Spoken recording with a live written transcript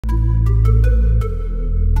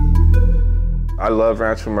I love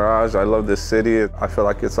Rancho Mirage. I love this city. I feel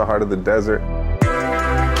like it's the heart of the desert.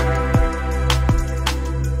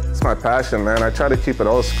 It's my passion, man. I try to keep it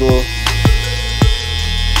old school.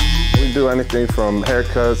 We do anything from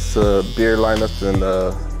haircuts to beard lineups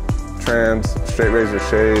and trims, straight razor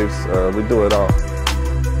shaves. We do it all.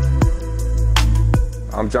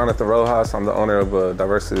 I'm Jonathan Rojas. I'm the owner of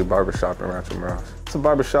Diversity Barbershop and Rancho Mirage. It's a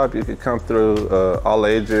barbershop you could come through all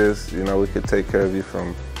ages. You know, we could take care of you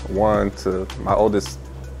from 1 to my oldest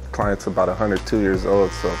client's about 102 years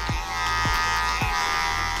old. So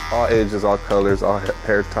all ages, all colors, all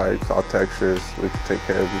hair types, all textures, we can take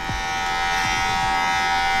care of you.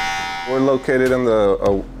 We're located in the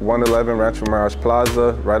 111 Rancho Mirage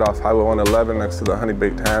Plaza, right off Highway 111 next to the Honey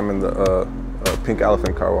Baked Ham and the Pink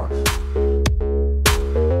Elephant Car Wash.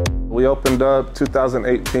 We opened up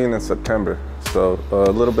 2018 in September, so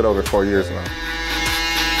a little bit over 4 years now.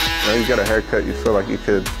 You know, you get a haircut, you feel like you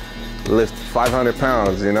could lift 500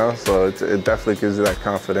 pounds, you know? So it definitely gives you that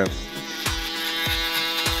confidence.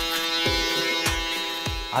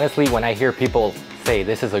 Honestly, when I hear people say,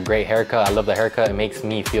 this is a great haircut, I love the haircut, it makes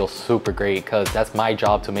me feel super great because that's my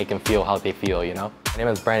job to make them feel how they feel, you know? My name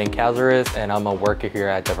is Brandon Cazares and I'm a worker here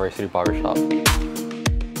at Diversity Barbershop.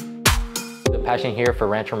 The passion here for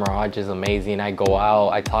Rancho Mirage is amazing. I go out,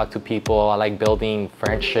 I talk to people, I like building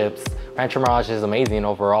friendships. Rancho Mirage is amazing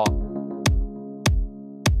overall.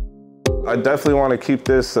 I definitely want to keep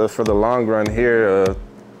this for the long run here,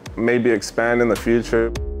 maybe expand in the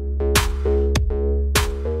future.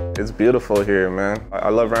 It's beautiful here, man. I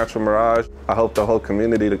love Rancho Mirage. I hope the whole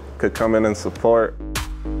community could come in and support.